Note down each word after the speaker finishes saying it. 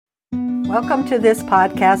Welcome to this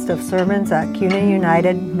podcast of sermons at Cuna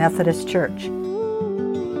United Methodist Church. Jesus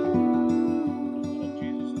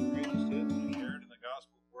is shared in the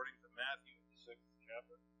Gospel according to Matthew, the 6th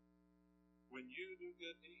chapter. When you do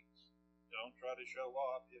good deeds, don't try to show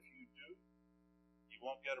off. If you do, you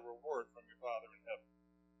won't get a reward from your Father in heaven.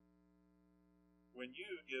 When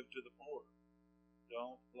you give to the poor,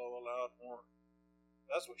 don't blow a loud horn.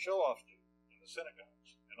 That's what show-offs do in the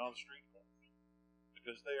synagogues and on the street corners,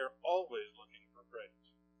 because they are always looking for praise.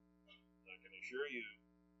 I can assure you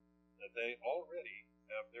that they already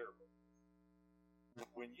have their reward.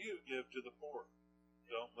 When you give to the poor,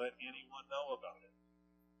 don't let anyone know about it.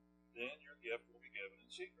 Then your gift will be given in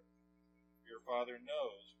secret. Your Father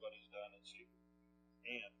knows what is done in secret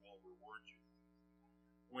and will reward you.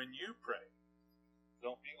 When you pray,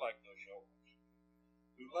 don't be like those show-offs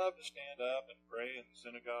who love to stand up and pray in the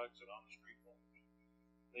synagogues and on the street corners.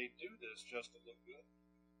 They do this just to look good.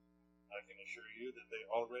 I can assure you that they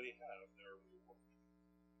already have their reward.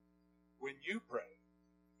 When you pray,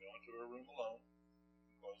 go into a room alone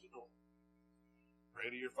and close the door. Pray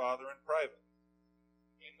to your Father in private.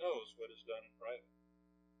 He knows what is done in private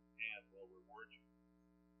and will reward you.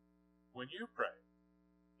 When you pray,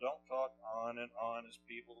 don't talk on and on as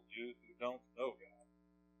people do who don't know God.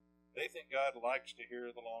 They think God likes to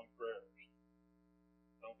hear the long prayers.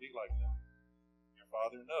 Don't be like them. Your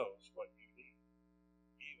Father knows what you need,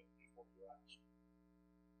 even before you ask.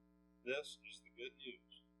 This is the good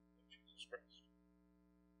news of Jesus Christ.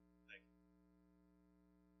 Thank you.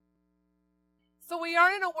 So we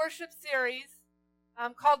are in a worship series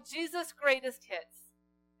called Jesus' Greatest Hits.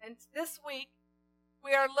 And this week,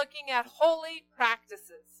 we are looking at holy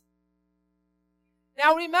practices.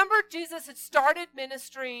 Now remember, Jesus had started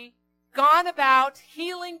ministry, gone about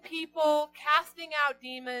healing people, casting out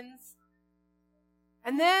demons.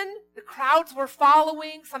 And then the crowds were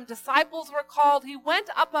following. Some disciples were called. He went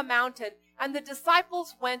up a mountain, and the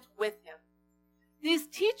disciples went with him. These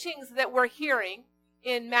teachings that we're hearing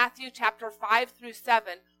in Matthew chapter 5 through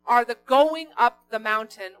 7 are the going up the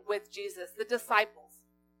mountain with Jesus, the disciples.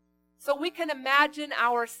 So we can imagine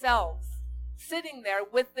ourselves sitting there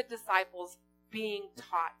with the disciples being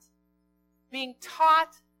taught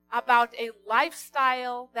about a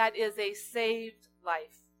lifestyle that is a saved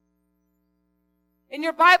life. In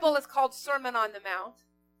your Bible, it's called Sermon on the Mount.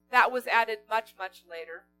 That was added much, much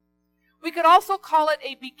later. We could also call it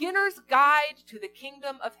a beginner's guide to the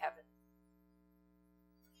kingdom of heaven.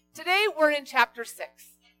 Today, we're in chapter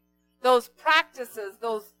 6. Those practices,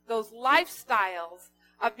 those lifestyles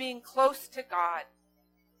of being close to God.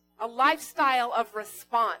 A lifestyle of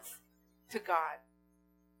response to God.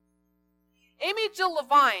 Amy Jill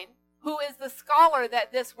Levine, who is the scholar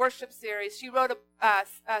that this worship series, she wrote a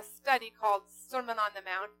study called Sermon on the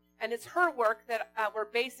Mount, and it's her work that we're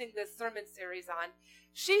basing this sermon series on.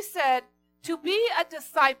 She said, to be a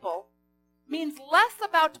disciple means less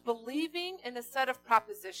about believing in a set of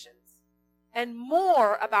propositions and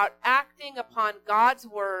more about acting upon God's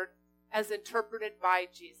word as interpreted by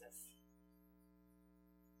Jesus.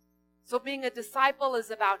 So being a disciple is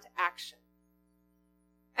about action.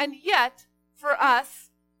 And yet, for us,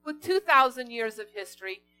 with 2,000 years of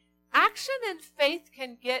history, action and faith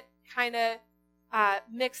can get kind of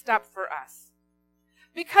mixed up for us.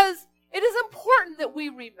 Because it is important that we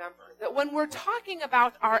remember that when we're talking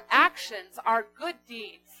about our actions, our good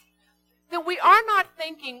deeds, that we are not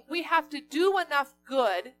thinking we have to do enough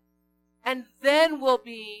good and then we'll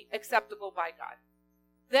be acceptable by God.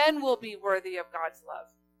 Then we'll be worthy of God's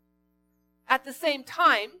love. At the same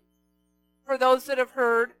time, for those that have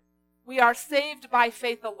heard, we are saved by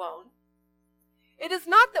faith alone. It is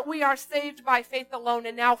not that we are saved by faith alone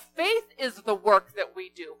and now faith is the work that we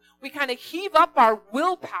do. We kind of heave up our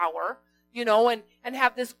willpower, and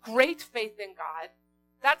have this great faith in God.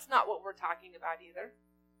 That's not what we're talking about either.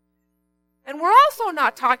 And we're also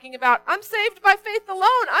not talking about, I'm saved by faith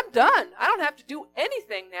alone. I'm done. I don't have to do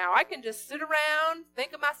anything now. I can just sit around,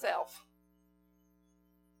 think of myself.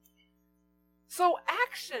 So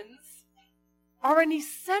actions are an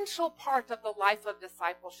essential part of the life of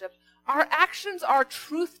discipleship. Our actions are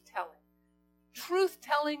truth-telling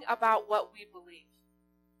about what we believe.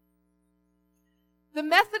 The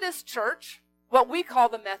Methodist Church, what we call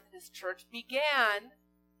the Methodist Church, began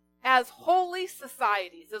as holy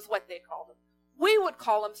societies, is what they called them. We would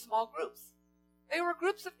call them small groups. They were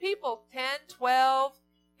groups of people, 10, 12,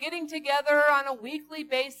 getting together on a weekly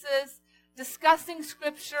basis, discussing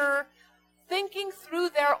scripture, thinking through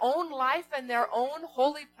their own life and their own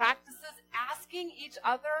holy practices, asking each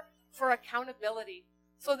other for accountability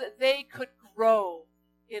so that they could grow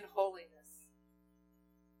in holiness.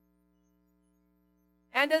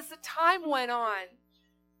 And as the time went on,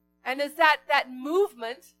 and as that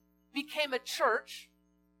movement became a church,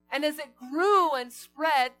 and as it grew and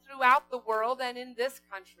spread throughout the world and in this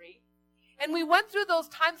country, and we went through those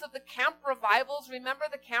times of the camp revivals. Remember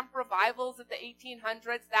the camp revivals of the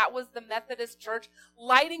 1800s? That was the Methodist Church,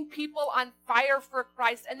 lighting people on fire for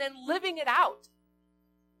Christ and then living it out.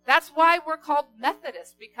 That's why we're called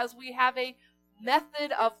Methodists, because we have a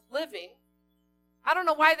method of living. I don't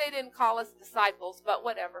know why they didn't call us disciples, but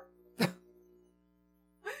whatever.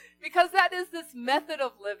 Because that is this method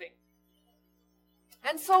of living.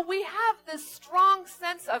 And so we have this strong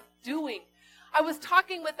sense of doing. I was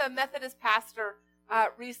talking with a Methodist pastor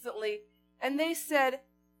recently, and they said,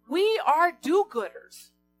 we are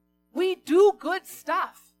do-gooders. We do good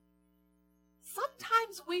stuff.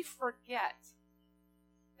 Sometimes we forget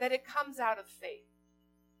that it comes out of faith.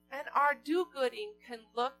 And our do-gooding can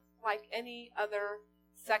look like any other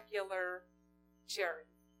secular charity.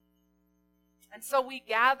 And so we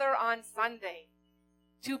gather on Sunday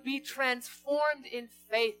to be transformed in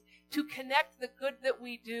faith, to connect the good that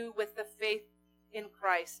we do with the faith in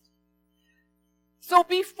Christ. So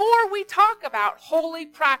before we talk about holy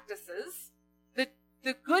practices,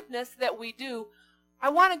 the goodness that we do, I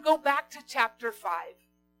want to go back to chapter 5,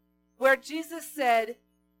 where Jesus said,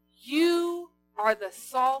 you are the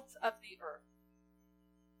salt of the earth.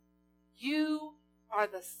 You are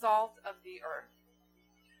the salt of the earth.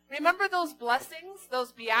 Remember those blessings,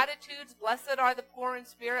 those beatitudes? Blessed are the poor in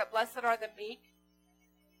spirit, blessed are the meek.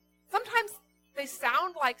 Sometimes they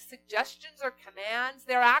sound like suggestions or commands.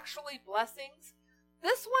 They're actually blessings.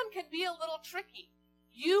 This one can be a little tricky.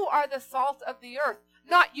 You are the salt of the earth.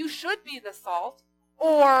 Not you should be the salt,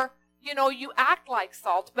 or, you act like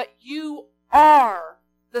salt, but you are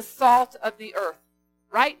the salt of the earth.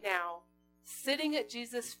 Right now, sitting at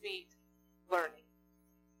Jesus' feet, learning.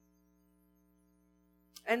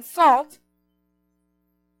 And salt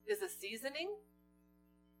is a seasoning.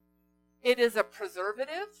 It is a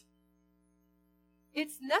preservative.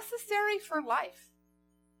 It's necessary for life.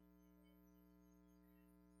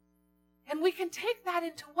 And we can take that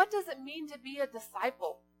into what does it mean to be a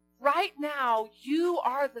disciple? Right now, you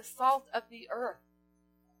are the salt of the earth.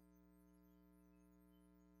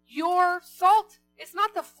 Your salt, it's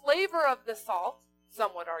not the flavor of the salt,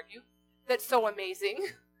 some would argue, that's so amazing.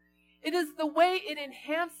 It is the way it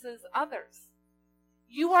enhances others.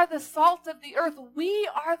 You are the salt of the earth. We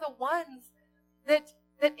are the ones that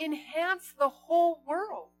enhance the whole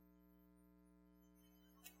world.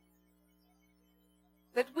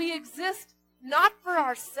 That we exist not for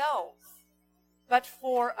ourselves, but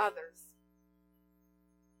for others.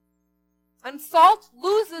 And salt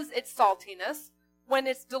loses its saltiness when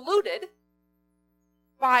it's diluted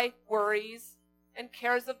by worries and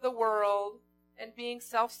cares of the world and being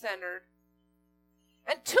self-centered.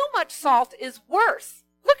 And too much salt is worse.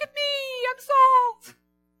 Look at me, I'm salt.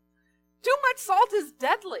 Too much salt is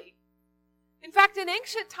deadly. In fact, in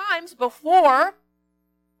ancient times, before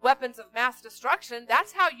weapons of mass destruction,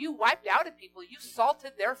 that's how you wiped out a people. You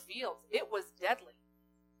salted their fields. It was deadly.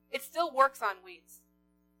 It still works on weeds.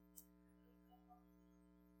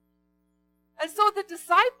 And so the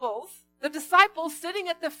disciples sitting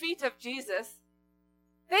at the feet of Jesus,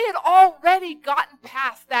 they had already gotten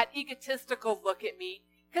past that egotistical look at me,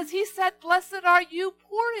 because he said, blessed are you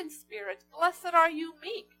poor in spirit. Blessed are you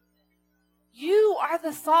meek. You are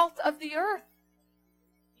the salt of the earth.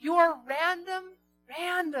 Your random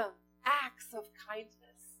acts of kindness.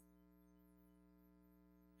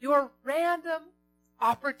 Your random,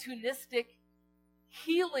 opportunistic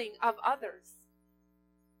healing of others.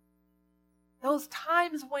 Those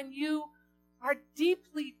times when you are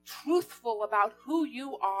deeply truthful about who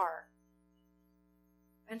you are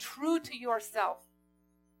and true to yourself.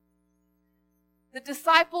 The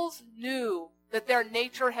disciples knew that their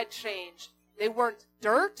nature had changed. They weren't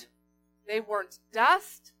dirt. They weren't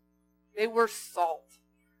dust. They were salt.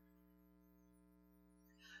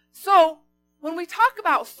 So, when we talk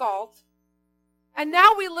about salt, and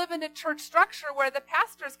now we live in a church structure where the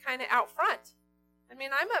pastor's kind of out front. I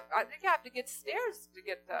mean, I think I have to get stairs to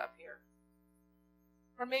get up here.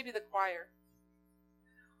 Or maybe the choir.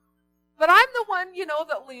 But I'm the one,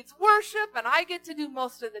 that leads worship, and I get to do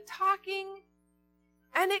most of the talking.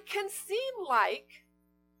 And it can seem like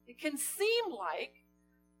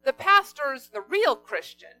the pastor's the real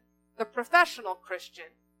Christian, the professional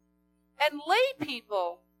Christian, and lay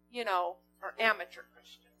people, are amateur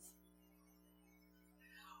Christians.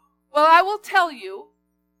 Well, I will tell you,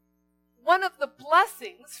 one of the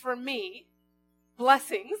blessings for me,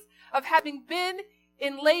 of having been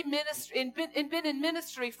in lay ministry, been in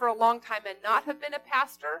ministry for a long time and not have been a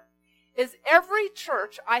pastor, is every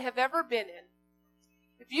church I have ever been in,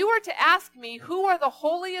 if you were to ask me who are the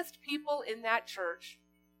holiest people in that church,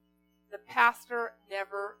 the pastor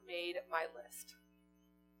never made my list.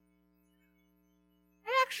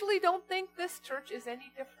 I actually don't think this church is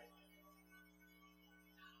any different.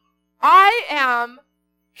 I am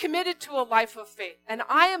committed to a life of faith, and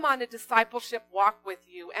I am on a discipleship walk with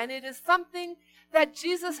you, and it is something that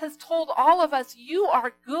Jesus has told all of us, you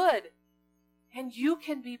are good, and you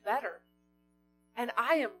can be better. And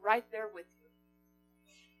I am right there with you.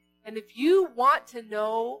 And if you want to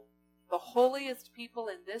know the holiest people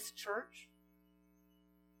in this church,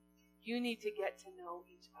 you need to get to know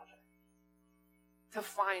each other to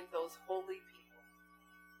find those holy people.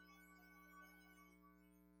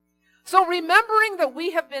 So remembering that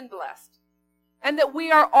we have been blessed and that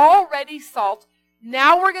we are already salt,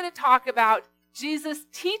 now we're going to talk about Jesus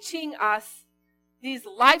teaching us these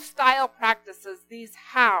lifestyle practices, these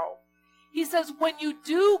how. He says, when you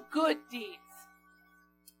do good deeds,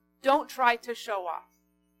 don't try to show off.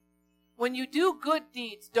 When you do good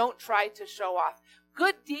deeds, don't try to show off.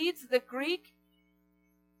 Good deeds, the Greek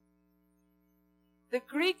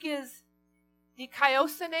is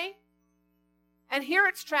dikaiosune, and here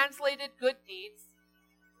it's translated good deeds.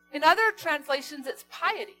 In other translations, it's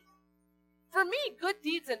piety. For me, good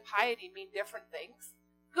deeds and piety mean different things.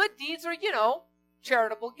 Good deeds are,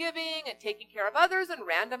 charitable giving and taking care of others and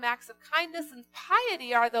random acts of kindness. And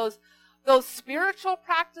piety are those spiritual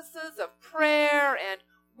practices of prayer and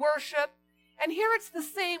worship. And here it's the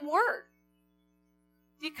same word,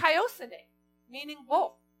 dikaiosune, meaning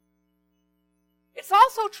both. It's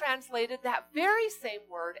also translated that very same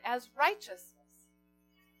word as righteousness.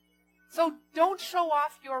 So don't show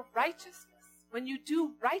off your righteousness when you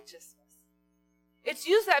do righteousness. It's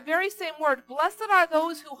used that very same word. Blessed are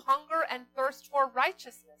those who hunger and thirst for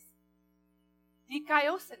righteousness.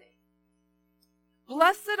 Dikaiosune.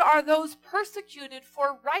 Blessed are those persecuted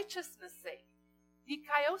for righteousness' sake.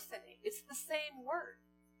 Dikaiosune. It's the same word.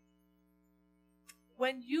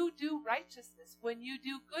 When you do righteousness, when you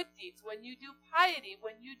do good deeds, when you do piety,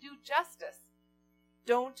 when you do justice,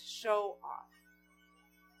 don't show off.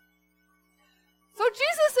 So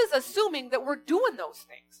Jesus is assuming that we're doing those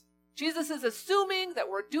things. Jesus is assuming that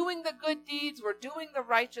we're doing the good deeds, we're doing the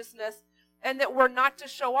righteousness, and that we're not to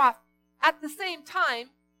show off. At the same time,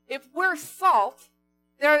 if we're salt,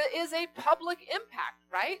 there is a public impact,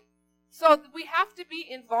 right? So we have to be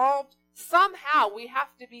involved somehow. We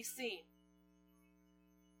have to be seen.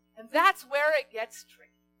 And that's where it gets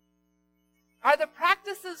tricky. Are the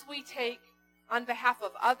practices we take on behalf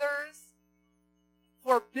of others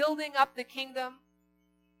for building up the kingdom?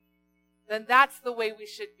 Then that's the way we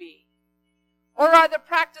should be. Or are the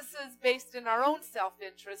practices based in our own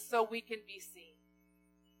self-interest so we can be seen?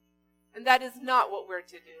 And that is not what we're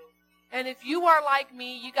to do. And if you are like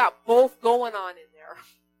me, you got both going on in there.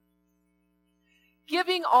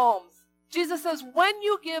 Giving alms. Jesus says, when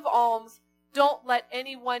you give alms, don't let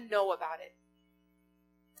anyone know about it.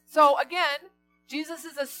 So again, Jesus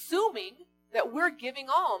is assuming that we're giving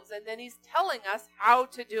alms, and then he's telling us how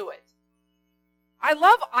to do it. I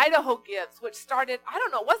love Idaho Gives, which started,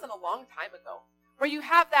 it wasn't a long time ago, where you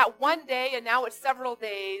have that one day and now it's several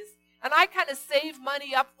days, and I kind of save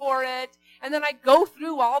money up for it, and then I go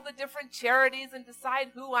through all the different charities and decide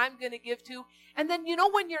who I'm going to give to, and then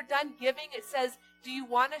when you're done giving, it says, do you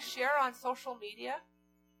want to share on social media?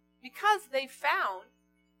 Because they found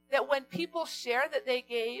that when people share that they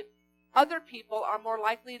gave, other people are more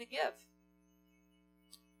likely to give.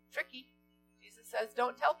 Tricky. Jesus says,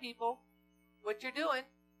 don't tell people what you're doing.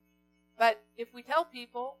 But if we tell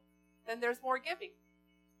people, then there's more giving.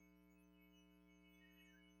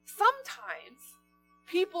 Sometimes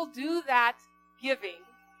people do that giving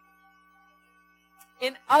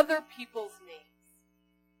in other people's names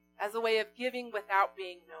as a way of giving without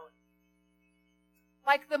being known.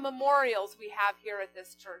 Like the memorials we have here at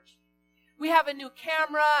this church. We have a new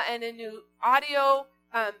camera and a new audio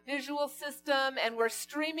visual system, and we're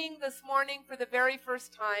streaming this morning for the very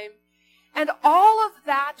first time. And all of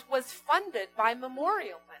that was funded by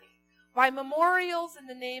memorial money, by memorials in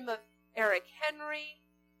the name of Eric Henry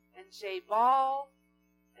and Jay Ball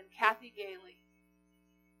and Kathy Gailey.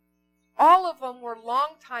 All of them were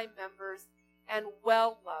longtime members and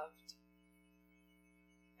well-loved.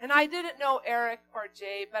 And I didn't know Eric or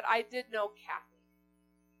Jay, but I did know Kathy.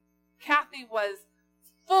 Kathy was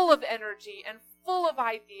full of energy and full of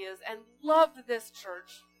ideas and loved this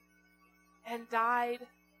church and died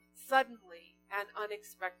suddenly and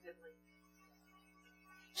unexpectedly.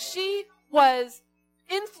 She was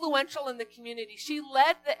influential in the community. She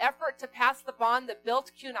led the effort to pass the bond that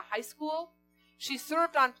built Kuna High School. She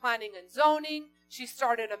served on planning and zoning. She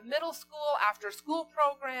started a middle school after-school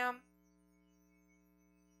program.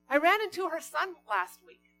 I ran into her son last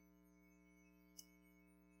week.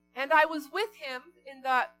 And I was with him in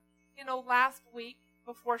the, last week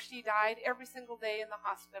before she died, every single day in the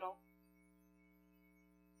hospital.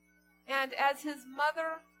 And as his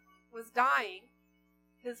mother was dying,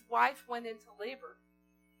 his wife went into labor.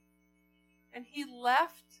 And he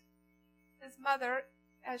left his mother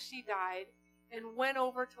as she died and went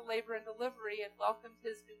over to labor and delivery and welcomed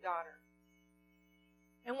his new daughter.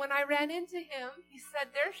 And when I ran into him, he said,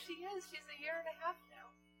 there she is. She's a year and a half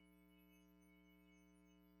now.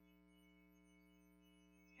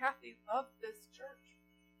 Kathy loved this church,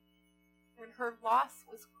 and her loss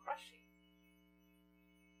was crushing.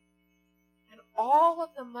 And all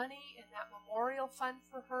of the money in that memorial fund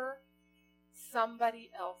for her,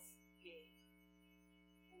 somebody else gave.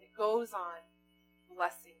 And it goes on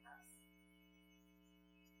blessing us.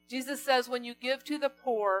 Jesus says, when you give to the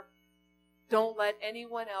poor, don't let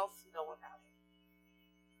anyone else know about it.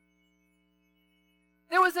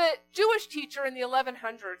 There was a Jewish teacher in the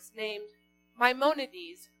 1100s named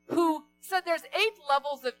Maimonides who said there's 8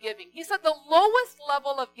 levels of giving. He said the lowest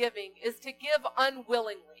level of giving is to give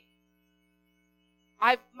unwillingly.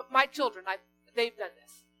 My children, they've done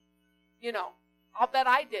this. I'll bet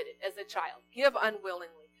I did it as a child. Give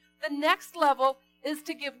unwillingly. The next level is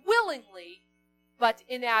to give willingly, but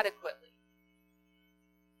inadequately.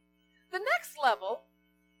 The next level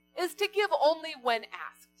is to give only when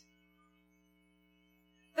asked.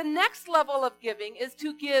 The next level of giving is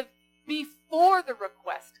to give before the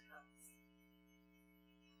request comes.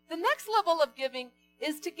 The next level of giving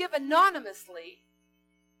is to give anonymously,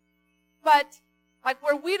 but like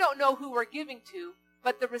where we don't know who we're giving to,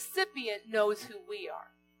 but the recipient knows who we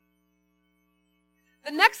are.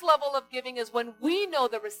 The next level of giving is when we know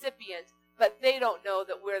the recipient, but they don't know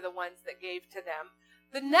that we're the ones that gave to them.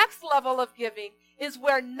 The next level of giving is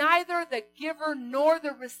where neither the giver nor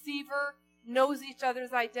the receiver knows each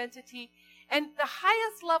other's identity. And the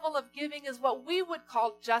highest level of giving is what we would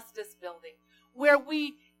call justice building, where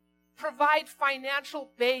we provide financial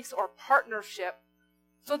base or partnership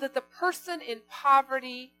so that the person in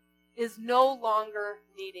poverty is no longer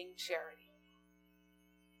needing charity.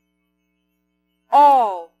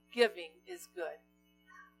 All giving is good.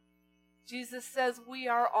 Jesus says we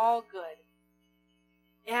are all good,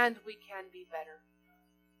 and we can be better.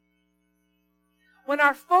 When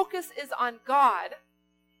our focus is on God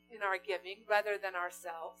in our giving rather than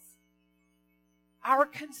ourselves, our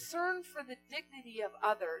concern for the dignity of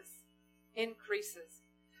others increases.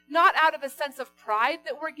 Not out of a sense of pride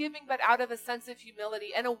that we're giving, but out of a sense of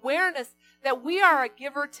humility and awareness that we are a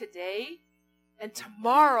giver today, and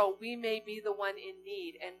tomorrow we may be the one in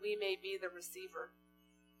need and we may be the receiver.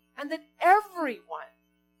 And that everyone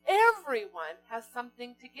has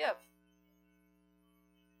something to give.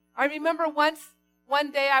 I remember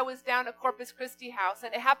one day I was down at Corpus Christi House,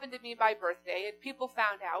 and it happened to be my birthday, and people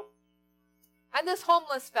found out. And this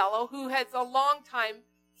homeless fellow, who has a longtime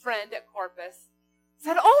friend at Corpus,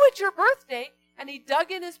 said, "Oh, it's your birthday." And he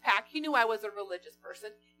dug in his pack. He knew I was a religious person.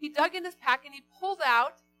 He dug in his pack and he pulled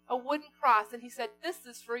out a wooden cross, and he said, "This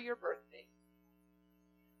is for your birthday."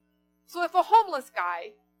 So if a homeless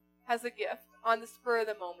guy has a gift on the spur of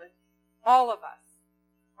the moment, all of us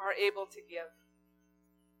are able to give.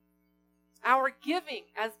 Our giving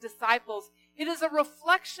as disciples, it is a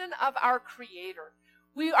reflection of our Creator.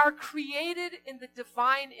 We are created in the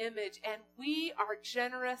divine image, and we are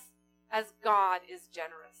generous as God is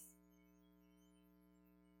generous.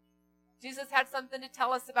 Jesus had something to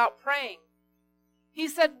tell us about praying. He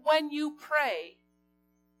said, when you pray,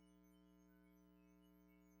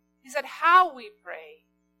 he said how we pray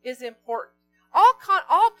is important.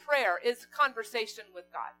 All prayer is conversation with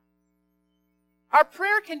God. Our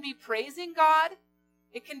prayer can be praising God.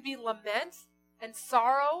 It can be lament and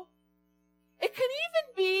sorrow. It can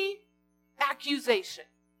even be accusation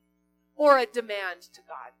or a demand to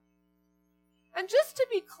God. And just to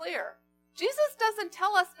be clear, Jesus doesn't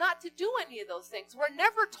tell us not to do any of those things. We're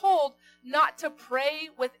never told not to pray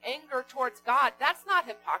with anger towards God. That's not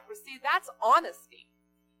hypocrisy. That's honesty.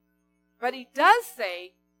 But he does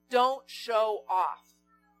say, don't show off.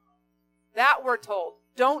 That we're told.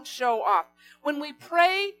 Don't show off. When we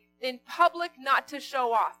pray in public, not to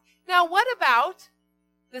show off. Now, what about,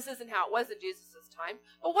 this isn't how it was in Jesus' time,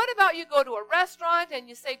 but what about you go to a restaurant and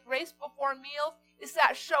you say grace before meals? Is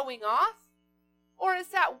that showing off? Or is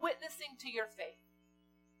that witnessing to your faith?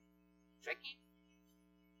 Tricky.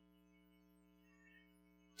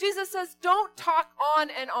 Jesus says, don't talk on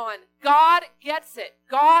and on. God gets it.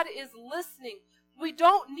 God is listening. We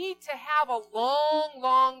don't need to have a long,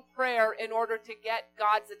 long prayer in order to get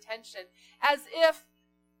God's attention. As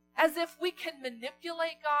if we can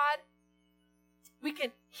manipulate God. We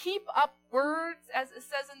can heap up words, as it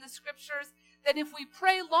says in the scriptures, that if we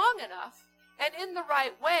pray long enough and in the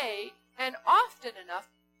right way and often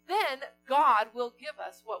enough, then God will give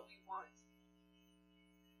us what we want.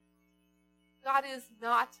 God is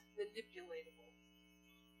not manipulatable.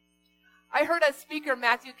 I heard a speaker,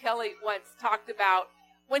 Matthew Kelly, once talked about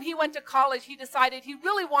when he went to college, he decided he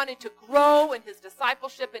really wanted to grow in his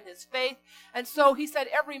discipleship and his faith. And so he said,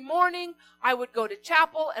 every morning I would go to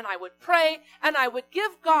chapel and I would pray and I would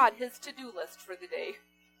give God his to-do list for the day.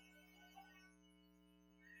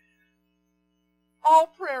 All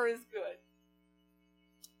prayer is good.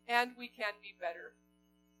 And we can be better.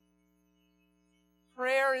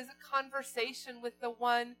 Prayer is a conversation with the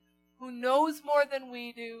one who knows more than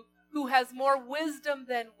we do, who has more wisdom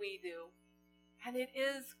than we do. And it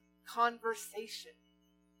is conversation.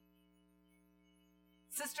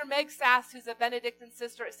 Sister Meg Sass, who's a Benedictine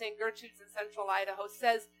sister at St. Gertrude's in Central Idaho,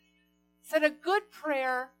 said a good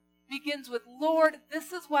prayer begins with, Lord,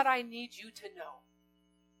 this is what I need you to know.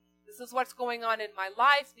 This is what's going on in my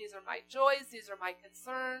life. These are my joys. These are my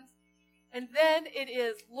concerns. And then it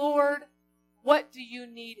is, Lord, what do you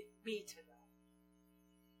need me to know?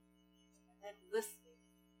 And then listening.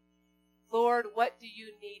 Lord, what do you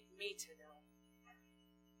need me to know?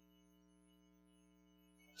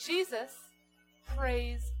 Jesus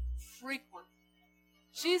prays frequently.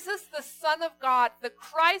 Jesus, the Son of God, the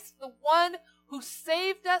Christ, the one who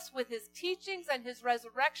saved us with his teachings and his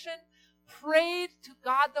resurrection, prayed to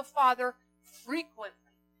God the Father frequently.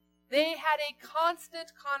 They had a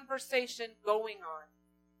constant conversation going on.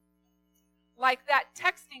 Like that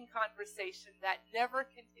texting conversation that never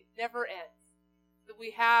ends, that we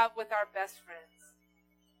have with our best friends.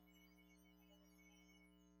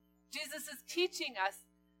 Jesus is teaching us.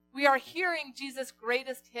 We are hearing Jesus'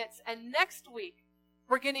 greatest hits, and next week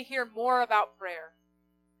we're going to hear more about prayer.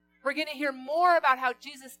 We're going to hear more about how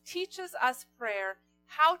Jesus teaches us prayer,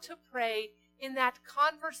 how to pray in that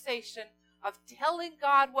conversation of telling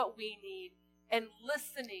God what we need and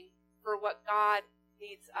listening for what God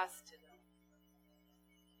needs us to know.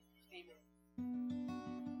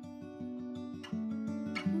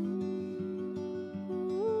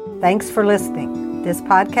 Amen. Thanks for listening. This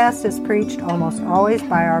podcast is preached almost always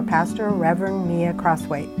by our pastor, Reverend Mia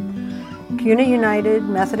Crosswaite. CUNA United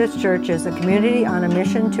Methodist Church is a community on a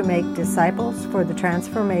mission to make disciples for the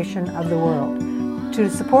transformation of the world.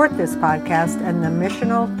 To support this podcast and the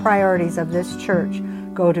missional priorities of this church,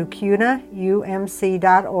 go to cunaumc.org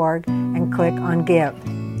and click on Give.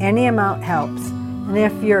 Any amount helps. And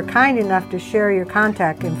if you're kind enough to share your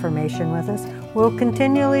contact information with us, we'll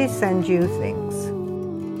continually send you things.